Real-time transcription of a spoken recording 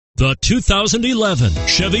The 2011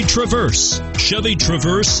 Chevy Traverse. Chevy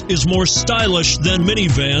Traverse is more stylish than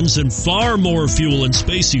minivans and far more fuel and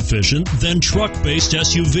space efficient than truck-based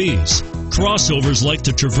SUVs. Crossovers like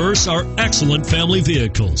the Traverse are excellent family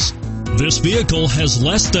vehicles. This vehicle has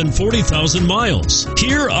less than 40,000 miles.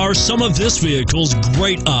 Here are some of this vehicle's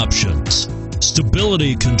great options: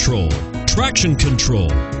 stability control, traction control,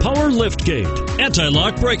 power liftgate,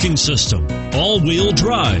 anti-lock braking system, all-wheel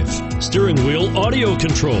drive, steering wheel audio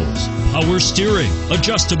controls, power steering,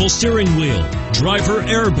 adjustable steering wheel, driver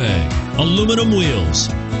airbag, aluminum wheels.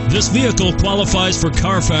 This vehicle qualifies for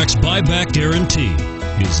Carfax buyback guarantee.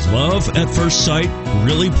 Is love at first sight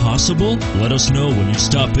really possible? Let us know when you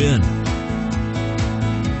stop in.